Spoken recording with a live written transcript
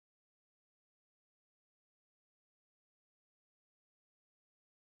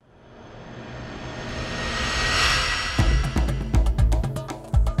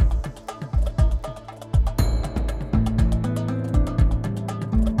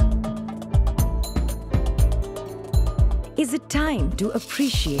Is it time to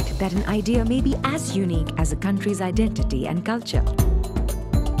appreciate that an idea may be as unique as a country's identity and culture?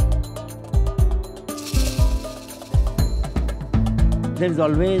 There is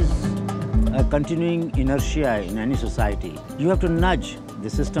always a continuing inertia in any society. You have to nudge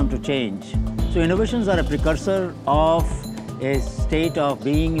the system to change. So innovations are a precursor of a state of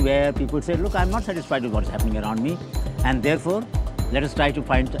being where people say, look, I'm not satisfied with what's happening around me, and therefore, let us try to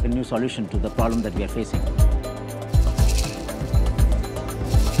find a new solution to the problem that we are facing.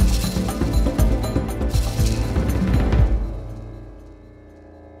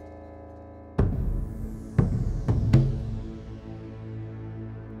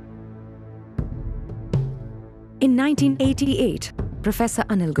 In 1988, Professor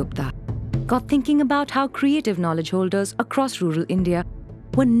Anil Gupta got thinking about how creative knowledge holders across rural India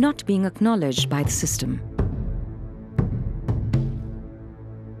were not being acknowledged by the system.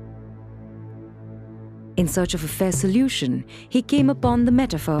 In search of a fair solution, he came upon the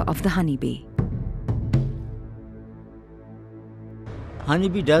metaphor of the honeybee.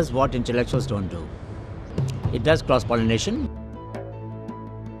 Honeybee does what intellectuals don't do. It does cross-pollination.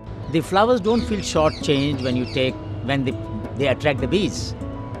 The flowers don't feel short-changed when they attract the bees.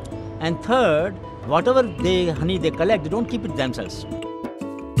 And third, whatever honey they collect, they don't keep it themselves.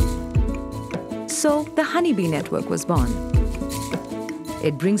 So the Honeybee Network was born.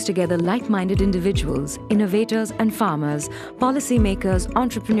 It brings together like-minded individuals, innovators and farmers, policymakers,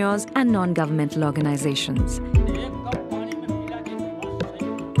 entrepreneurs and non-governmental organizations.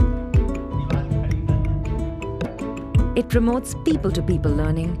 It promotes people-to-people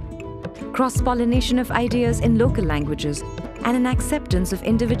learning, cross-pollination of ideas in local languages, and an acceptance of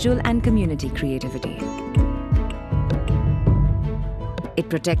individual and community creativity. It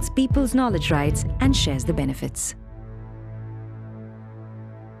protects people's knowledge rights and shares the benefits.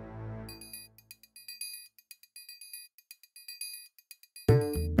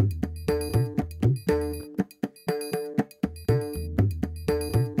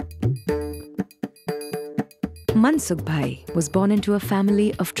 Mansukh Bhai was born into a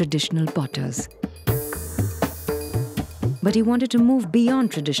family of traditional potters. But he wanted to move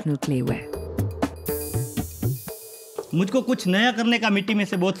beyond traditional clayware. मुझको कुछ नया करने का मिट्टी में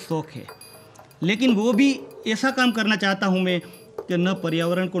से बहुत शौक है, लेकिन वो भी ऐसा काम करना चाहता हूँ मैं कि न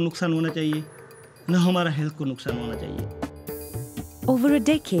पर्यावरण को नुकसान होना चाहिए, न हमारा हेल्थ को नुकसान होना चाहिए. Over a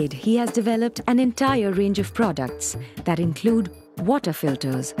decade, he has developed an entire range of products that include water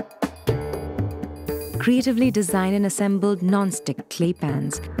filters, creatively designed and assembled non-stick clay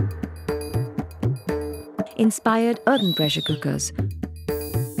pans, inspired earthen pressure cookers.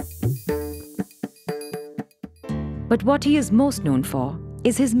 But what he is most known for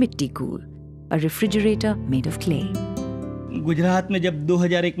is his Mitti Kool, a refrigerator made of clay. Gujarat में जब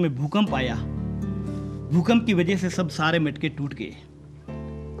 2001 में भूकंप आया, भूकंप की वजह से सब सारे मटके टूट गए.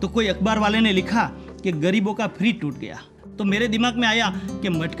 तो कोई अखबार वाले ने लिखा कि गरीबों का फ्रिज टूट गया. तो मेरे दिमाग में आया कि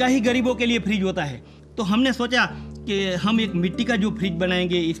मटका ही गरीबों के लिए फ्रिज होता है. तो हमने सोचा कि हम एक मिट्टी का जो फ्रिज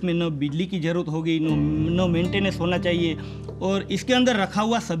बनाएंगे, इसमें न बिजली की ज़रूरत होगी, न मेंटेनेंस होना चाहिए, और इसके अंदर रखा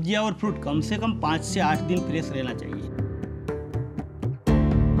हुआ सब्जियां और फ्रूट कम से कम 5 से 8 दिन फ्रेश रहना चाहिए.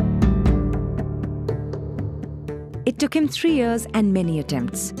 It took him 3 years and many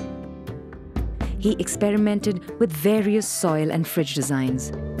attempts. He experimented with various soil and fridge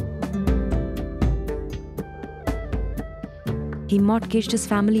designs. He mortgaged his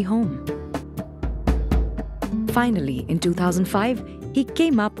family home. Finally, in 2005, he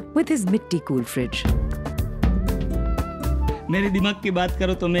came up with his Mitti Kool fridge. मेरे दिमाग की बात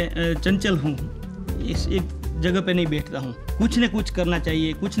करो तो मैं चंचल हूँ. इस एक जगह पे नहीं बैठता हूँ. कुछ न कुछ करना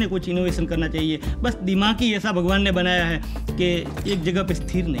चाहिए, कुछ न कुछ इनोवेशन करना चाहिए. बस दिमाग ही ऐसा भगवान ने बनाया है कि एक जगह पे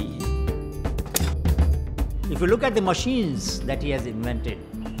स्थिर नहीं है. If you look at the machines that he has invented,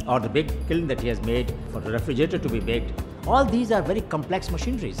 or the big kiln that he has made for the refrigerator to be baked, all these are very complex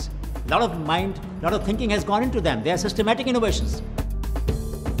machineries. A lot of mind, a lot of thinking has gone into them. They are systematic innovations.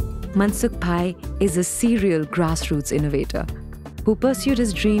 Mansukh Bhai is a serial grassroots innovator who pursued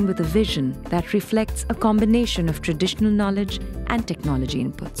his dream with a vision that reflects a combination of traditional knowledge and technology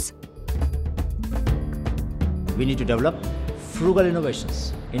inputs. We need to develop frugal innovations.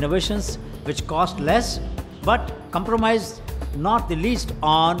 Innovations which cost less but compromise not the least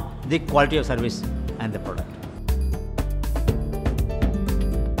on the quality of service and the product.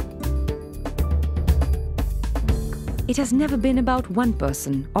 It has never been about one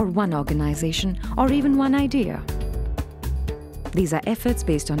person or one organization or even one idea. These are efforts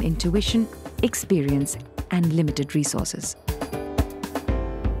based on intuition, experience, and limited resources.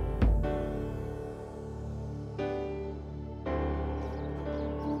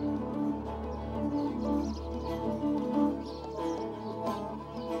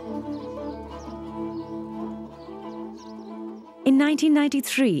 In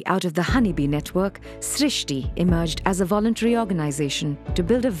 1993, out of the Honeybee Network, Srishti emerged as a voluntary organization to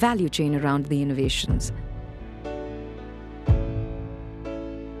build a value chain around the innovations.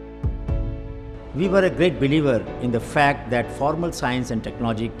 We were a great believer in the fact that formal science and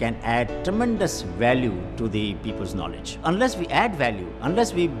technology can add tremendous value to the people's knowledge. Unless we add value,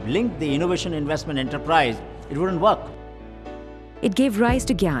 unless we link the innovation investment enterprise, it wouldn't work. It gave rise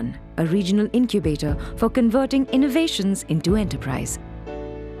to GYAN, a regional incubator for converting innovations into enterprise.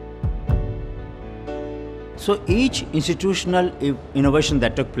 So each institutional innovation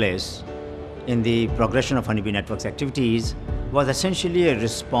that took place in the progression of Honeybee Network's activities was essentially a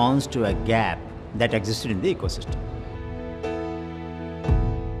response to a gap that existed in the ecosystem.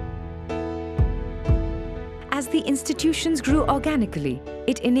 As the institutions grew organically,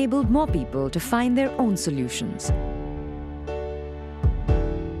 it enabled more people to find their own solutions.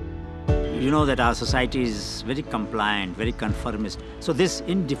 You know that our society is very compliant, very conformist. So this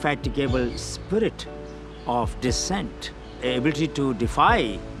indefatigable spirit of dissent, ability to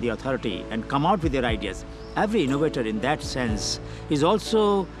defy the authority and come out with their ideas, every innovator in that sense is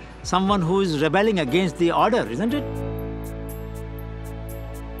also someone who is rebelling against the order, isn't it?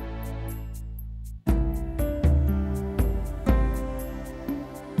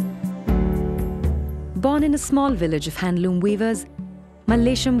 Born in a small village of handloom weavers,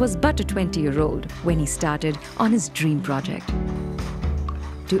 Mallesham was but a 20-year-old when he started on his dream project: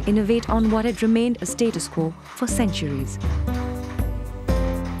 to innovate on what had remained a status quo for centuries.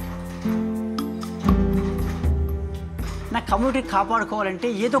 నా community కాపాడుకోవాలంటే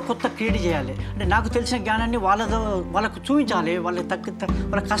ఏదో కొత్త create చేయాలి. అంటే నాకు తెలిసిన జ్ఞానాన్ని వాళ్ళకు చూపించాలి,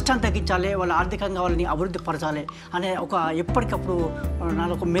 వాళ్ళ కష్టాన్ని తగ్గించాలి, వాళ్ళ ఆర్థికంగా వాళ్ళని అభివృద్ధి పరచాలి అనే ఒక ఎప్పటికప్పుడు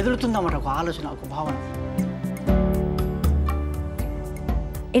నాకు ఒక మెదులుతుందన్నమాట, ఒక ఆలోచన, ఒక భావన.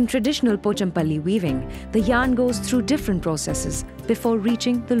 In traditional Pochampalli weaving, the yarn goes through different processes before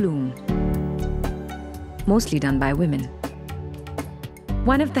reaching the loom, mostly done by women.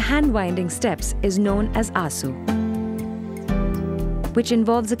 One of the hand-winding steps is known as asu, which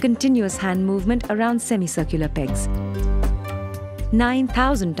involves a continuous hand movement around semicircular pegs,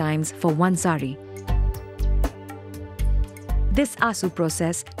 9,000 times for one sari. This asu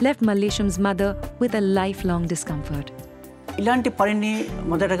process left Mallesham's mother with a lifelong discomfort. ఇలాంటి పనిని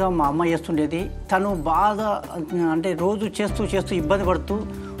మొదటగా మా అమ్మ చేస్తుండేది. తను బాగా అంటే రోజు చేస్తూ ఇబ్బంది పడుతూ,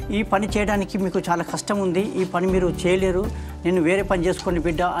 ఈ పని చేయడానికి మీకు చాలా కష్టం ఉంది, ఈ పని మీరు చేయలేరు, నేను వేరే పని చేసుకోండి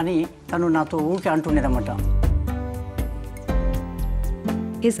బిడ్డ అని తను నాతో ఊరికే అంటుండేదన్నమాట.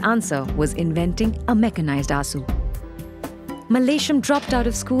 His answer was inventing a mechanized asu. Mallesham dropped out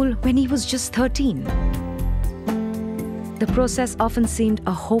of school when he was just 13. The process often seemed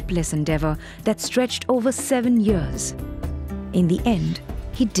a hopeless endeavor that stretched over 7 years. In the end,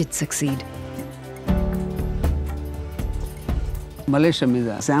 he did succeed. Mallesham is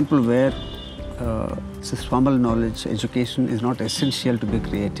a sample where formal knowledge, education is not essential to be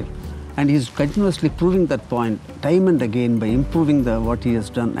creative. And he is continuously proving that point time and again by improving what he has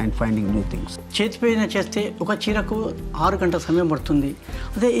done and finding new things. చేతి పైన చేస్తే ఒక చీరకు 6 గంటల సమయం పడుతుంది.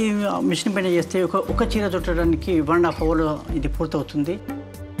 అదే ఈ మిషన్ పైన చేస్తే ఒక చీర చుట్టడానికి 1.5 hours ఇది పూర్తవుతుంది.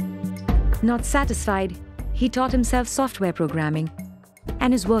 Not satisfied, he taught himself software programming and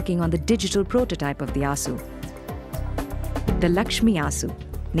is working on the digital prototype of the asu. The Lakshmi Asu,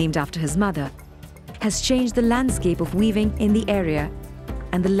 named after his mother, has changed the landscape of weaving in the area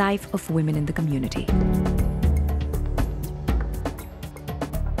and the life of women in the community.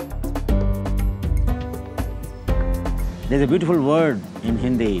 There's a beautiful word in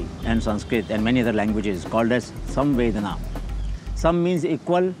Hindi and Sanskrit and many other languages called as samvedana. Sam means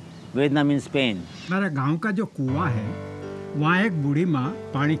equal, Vedana means pain. हमारा गांव का जो कुआं है, वहाँ एक बूढ़ी माँ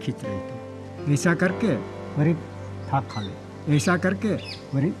पानी खींच रही थी. ऐसा करके वरी थाक खा ले, ऐसा करके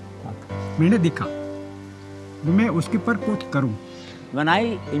वरी थाक. मैंने देखा, मैं उसके पर कुछ करूँ. When I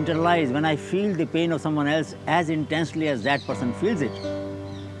internalize, when I feel the pain of someone else as intensely as that person feels it,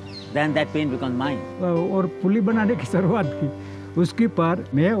 then that pain becomes mine. और पुली बनाने की शुरुआत की. उसके पर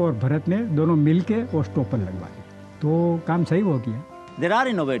मैं और भरत ने दोनों मिलके वो स्टॉपर लगवा दी. तो काम सही हो गया. There are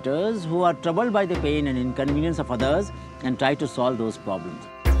innovators who are troubled by the pain and inconvenience of others and try to solve those problems.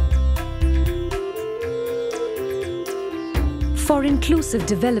 For inclusive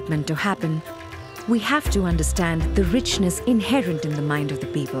development to happen, we have to understand the richness inherent in the mind of the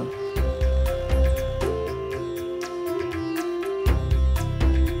people.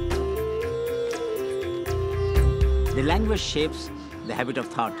 The language shapes the habit of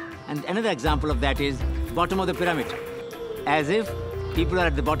thought. And another example of that is bottom of the pyramid. As if people are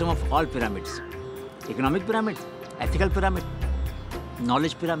at the bottom of all pyramids. Economic pyramid, ethical pyramid,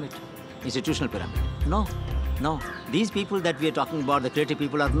 knowledge pyramid, institutional pyramid. No. These people that we are talking about, the creative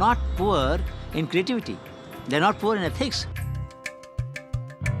people, are not poor in creativity. They're not poor in ethics.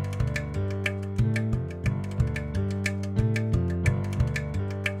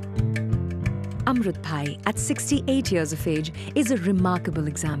 Amrut Bhai, at 68 years of age, is a remarkable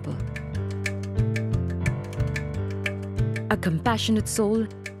example. A compassionate soul,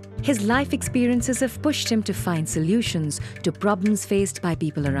 his life experiences have pushed him to find solutions to problems faced by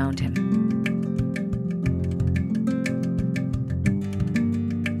people around him.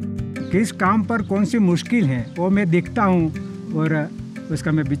 किस काम पर कौन सी मुश्किल है वो मैं देखता हूँ और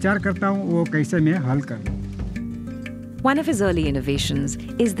उसका मैं विचार करता हूँ वो कैसे मैं हल करूँ. One of his early innovations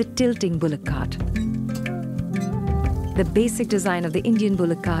is the tilting bullock cart. The basic design of the Indian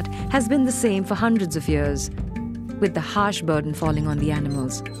bullock cart has been the same for hundreds of years, with the harsh burden falling on the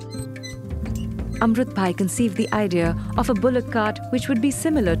animals. Amrut Bhai conceived the idea of a bullock cart which would be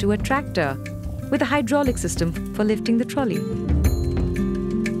similar to a tractor, with a hydraulic system for lifting the trolley.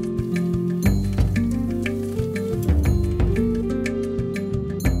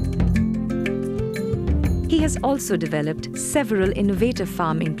 He has also developed several innovative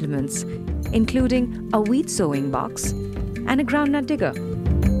farm implements, including a wheat sowing box and a groundnut digger.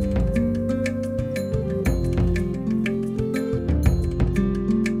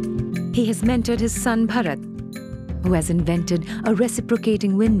 He has mentored his son Bharat, who has invented a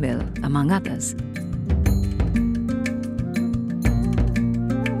reciprocating windmill, among others.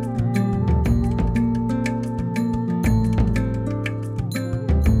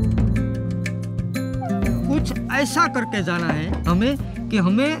 कुछ ऐसा करके जाना है हमें कि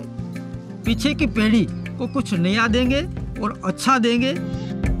हमें पीछे की पीढ़ी को कुछ नया देंगे और अच्छा देंगे.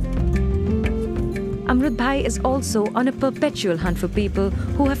 Amrut Bhai is also on a perpetual hunt for people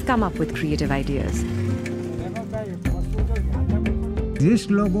who have come up with creative ideas. जिस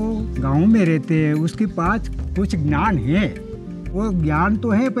लोगों गांव में रहते हैं उसके पास कुछ ज्ञान है, वो ज्ञान तो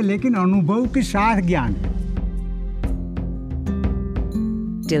है पर लेकिन अनुभव के साथ ज्ञान है.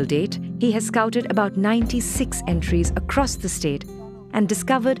 Till date, he has scouted about 96 entries across the state and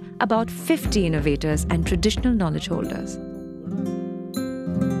discovered about 50 innovators and traditional knowledge holders.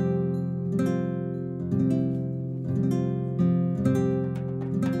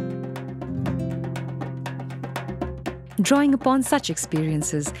 Drawing upon such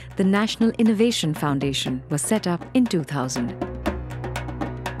experiences, the National Innovation Foundation was set up in 2000.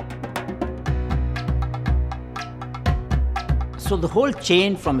 So the whole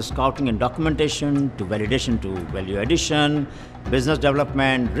chain from scouting and documentation to validation to value addition, business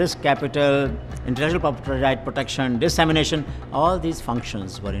development, risk capital, intellectual property right protection, dissemination, all these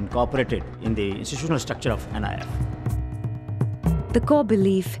functions were incorporated in the institutional structure of NIF. The core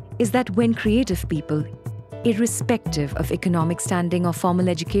belief is that when creative people, irrespective of economic standing or formal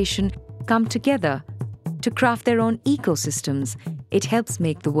education, come together to craft their own ecosystems, it helps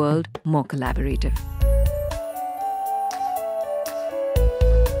make the world more collaborative.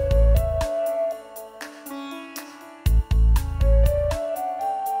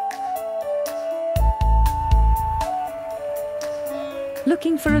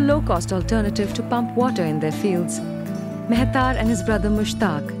 Looking for a low-cost alternative to pump water in their fields, Mehtar and his brother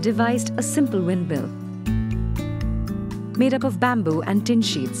Mushtaq devised a simple windmill made up of bamboo and tin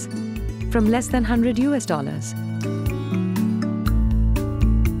sheets from less than $100 US.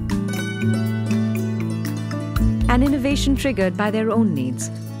 An innovation triggered by their own needs,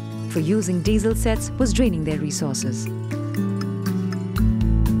 for using diesel sets was draining their resources.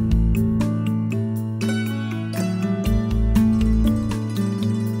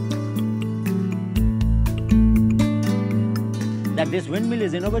 That this windmill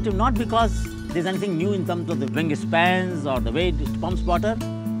is innovative not because there's anything new in terms of the wingspans or the way it pumps water.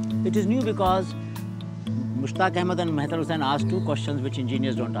 It is new because Mushtaq Ahmed and Mehtar Hussain asked two questions which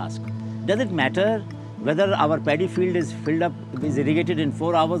engineers don't ask. Does it matter whether our paddy field is filled up, is irrigated in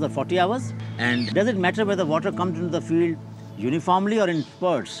 4 hours or 40 hours? And does it matter whether water comes into the field uniformly or in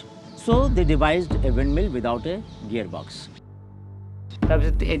spurts? So they devised a windmill without a gearbox.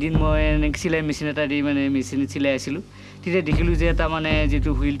 তাৰপিছত এদিন মই এনেকৈ চিলাই machine এটা দি মানে মেচিনত চিলাই আছিলোঁ তেতিয়া দেখিলোঁ যে এটা মানে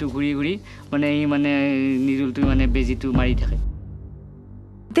যিটো হুইলটো ঘূৰি ঘূৰি মানে ই মানে নিৰুলটো মানে বেজিটো মাৰি থাকে.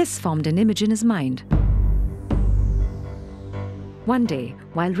 This formed an image in his mind. One day,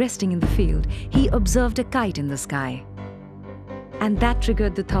 while resting in the field, he observed a kite in the sky. And that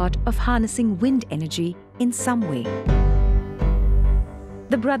triggered the thought of harnessing wind energy in some way.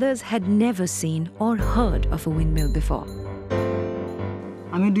 The brothers had never seen or heard of a windmill before.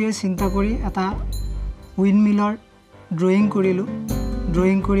 আমি দুয়ে চিন্তা কৰি এটা উইণ্ডমিলৰ drawing কৰিলোঁ.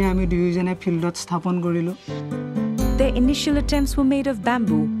 Drawing কৰি আমি দুয়োজনে ফিল্ডত স্থাপন কৰিলোঁ. Their initial attempts were made of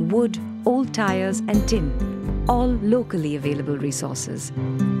bamboo, wood, old tires and tin. all locally available resources.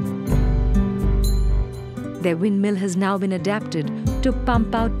 Their windmill has now been adapted to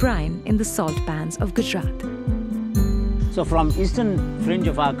pump out brine in the salt pans of Gujarat. So from eastern fringe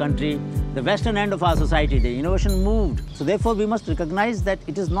of our country, the western end of our society, the innovation moved. So therefore we must recognize that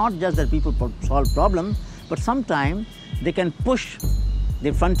it is not just that people solve problems, but sometimes they can push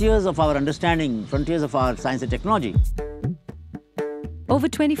the frontiers of our understanding, frontiers of our science and technology. Over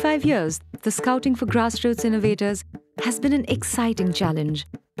 25 years, the Scouting for Grassroots Innovators has been an exciting challenge,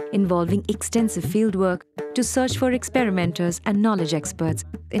 involving extensive fieldwork to search for experimenters and knowledge experts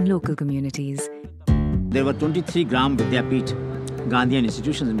in local communities. There were 23 Gram Vidyapeeth Gandhian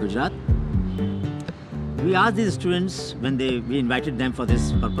institutions in Gujarat. We asked these students, when we invited them for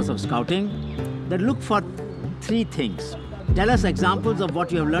this purpose of scouting, that look for 3 things. Tell us examples of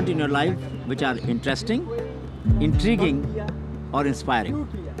what you have learned in your life which are interesting, intriguing, or inspiring.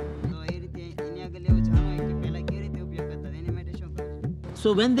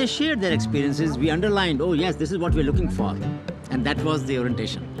 So when they shared their experiences, we underlined, oh yes, this is what we're looking for. And that was the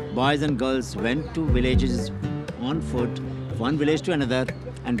orientation. Boys and girls went to villages on foot, one village to another,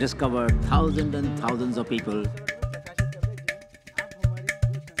 and discovered thousands and thousands of people.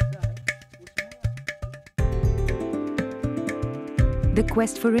 The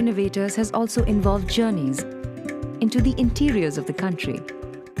quest for innovators has also involved journeys into the interiors of the country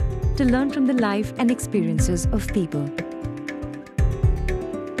to learn from the life and experiences of people.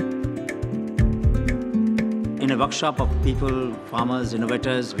 In a workshop of people, farmers,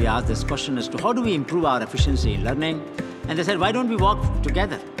 innovators, we asked this question as to how do we improve our efficiency in learning? And they said, why don't we walk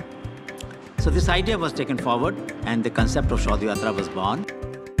together? So this idea was taken forward and the concept of Shodh Yatra was born.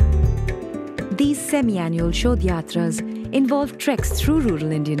 These semi-annual Shodh Yatras involve treks through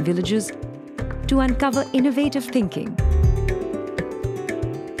rural Indian villages to uncover innovative thinking,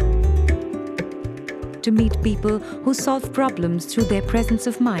 to meet people who solve problems through their presence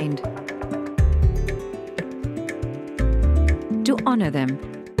of mind, to honor them,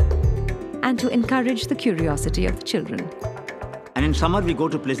 and to encourage the curiosity of the children. And in summer, we go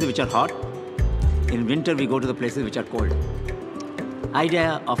to places which are hot. In winter, we go to the places which are cold.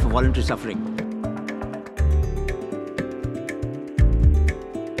 Idea of voluntary suffering.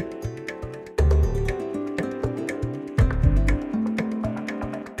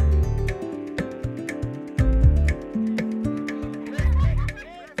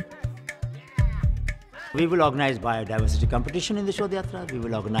 We will organize biodiversity competition in the Shodh Yatra. We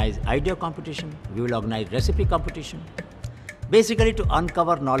will organize idea competition. We will organize recipe competition. Basically to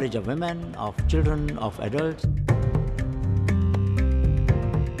uncover knowledge of women, of children, of adults.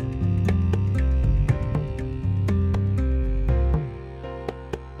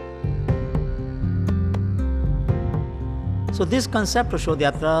 So this concept of Shodh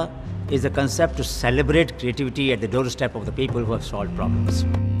Yatra is a concept to celebrate creativity at the doorstep of the people who have solved problems.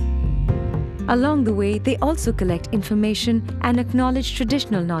 Along the way, they also collect information and acknowledge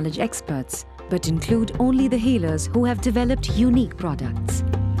traditional knowledge experts, but include only the healers who have developed unique products.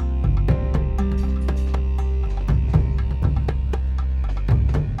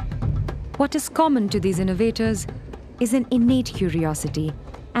 What is common to these innovators is an innate curiosity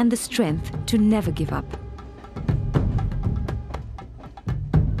and the strength to never give up.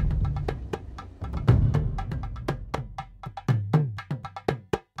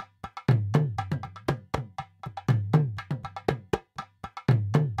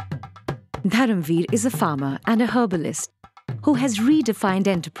 Dharamveer is a farmer and a herbalist who has redefined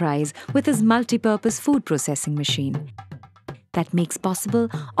enterprise with his multi-purpose food processing machine that makes possible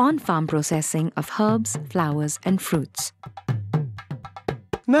on-farm processing of herbs, flowers and fruits.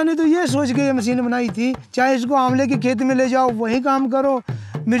 मैंने तो ये सोच के ये machine बनाई थी, चाहे इसको आंवले के खेत में ले जाओ वहीं काम करो,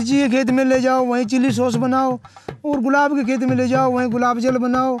 मिर्ची के खेत में ले जाओ वहीं चिली सॉस बनाओ और गुलाब के खेत में ले जाओ वहीं गुलाब जल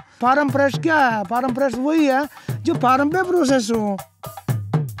बनाओ। फार्म फ्रेश क्या है? फार्म फ्रेश वही है जो फार्म पे प्रोसेस हो।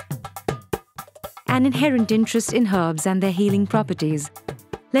 An inherent interest in herbs and their healing properties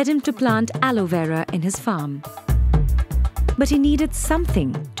led him to plant aloe vera in his farm. But he needed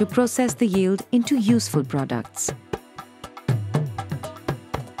something to process the yield into useful products.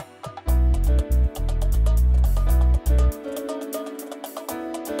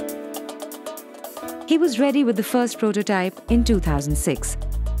 He was ready with the first prototype in 2006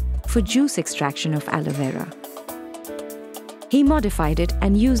 for juice extraction of aloe vera. He modified it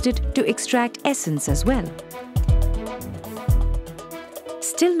and used it to extract essence as well.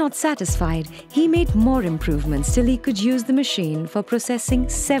 Still not satisfied, he made more improvements till he could use the machine for processing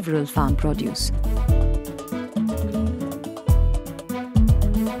several farm produce.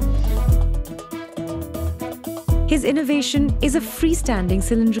 His innovation is a freestanding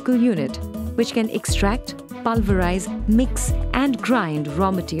cylindrical unit which can extract, pulverize, mix, and grind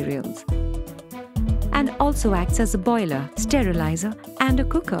raw materials, and also acts as a boiler, sterilizer, and a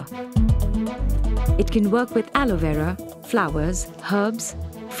cooker. It can work with aloe vera, flowers, herbs,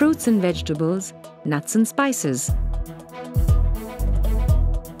 fruits and vegetables, nuts and spices.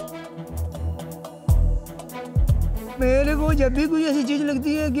 मेरे को जब भी कोई ऐसी चीज़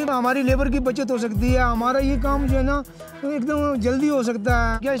लगती है कि हमारी लेबर की बचत हो सकती है, हमारा ये काम जो है ना एकदम जल्दी हो सकता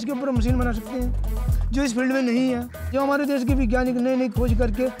है, क्या इसके ऊपर मशीन बना सकते हैं जो इस फील्ड में नहीं है, जो हमारे देश के वैज्ञानिक नई नई खोज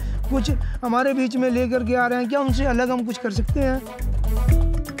करके कुछ हमारे बीच में लेकर के आ रहे हैं, क्या उनसे अलग हम कुछ कर सकते हैं?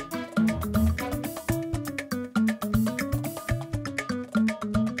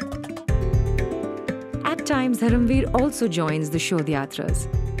 At times, Dharamveer also joins the Shodhyatras,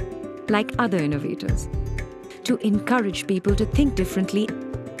 like other innovators, to encourage people to think differently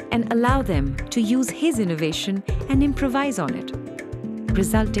and allow them to use his innovation and improvise on it,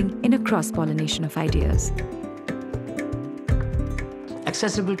 resulting in a cross-pollination of ideas.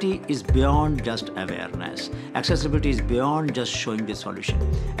 Accessibility is beyond just awareness. Accessibility is beyond just showing the solution.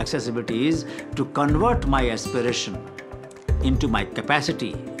 Accessibility is to convert my aspiration into my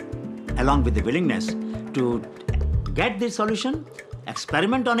capacity, along with the willingness to get the solution,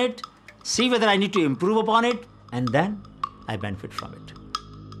 experiment on it, see whether I need to improve upon it, and then I benefit from it.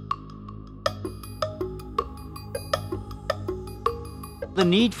 The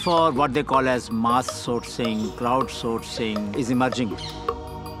need for what they call as mass sourcing, crowdsourcing is emerging.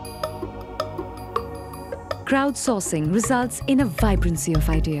 Crowdsourcing results in a vibrancy of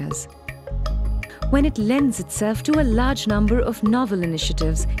ideas. When it lends itself to a large number of novel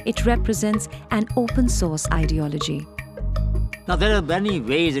initiatives, it represents an open source ideology. Now, there are many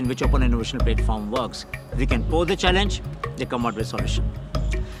ways in which open innovation platform works. We can pose a challenge, they come out with a solution.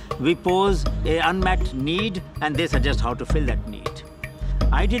 We pose an unmet need, and they suggest how to fill that need.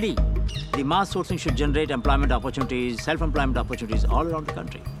 Ideally, the mass sourcing should generate employment opportunities, self-employment opportunities all around the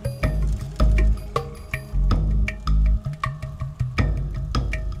country.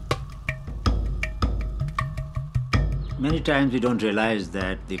 Many times we don't realize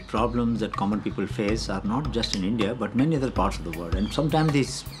that the problems that common people face are not just in India, but many other parts of the world. And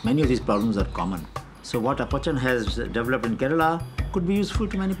sometimes many of these problems are common. So what Apachan has developed in Kerala could be useful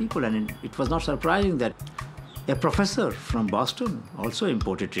to many people. And it was not surprising that a professor from Boston also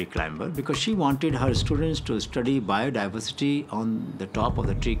imported tree climber because she wanted her students to study biodiversity on the top of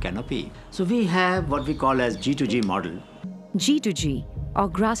the tree canopy. So we have what we call as G2G model. G2G, or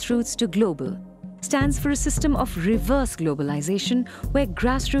Grassroots to Global, stands for a system of reverse globalization where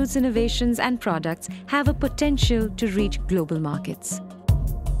grassroots innovations and products have a potential to reach global markets.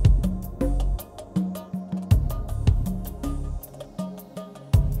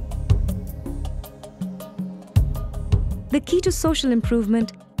 The key to social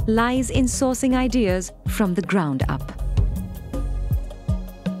improvement lies in sourcing ideas from the ground up.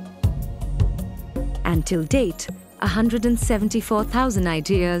 And till date, 174,000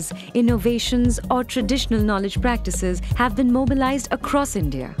 ideas, innovations, or traditional knowledge practices have been mobilized across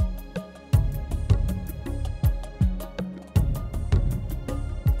India.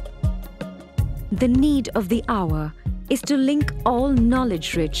 The need of the hour is to link all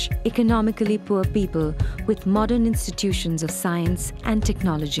knowledge-rich, economically poor people with modern institutions of science and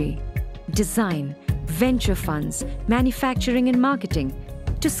technology, design, venture funds, manufacturing and marketing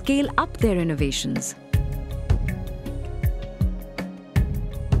to scale up their innovations.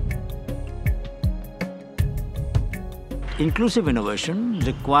 Inclusive innovation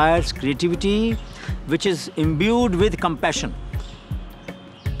requires creativity which is imbued with compassion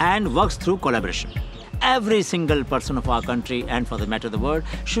and works through collaboration. Every single person of our country, and for the matter of the world,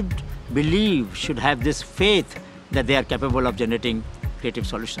 should have this faith that they are capable of generating creative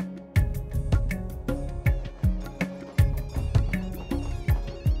solutions.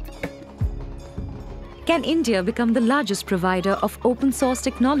 Can India become the largest provider of open source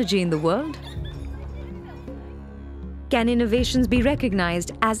technology in the world? Can innovations be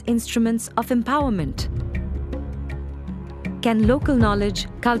recognized as instruments of empowerment? Can local knowledge,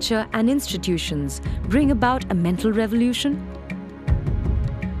 culture, and institutions bring about a mental revolution?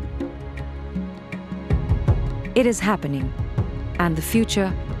 It is happening, and the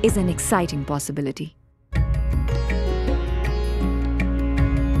future is an exciting possibility.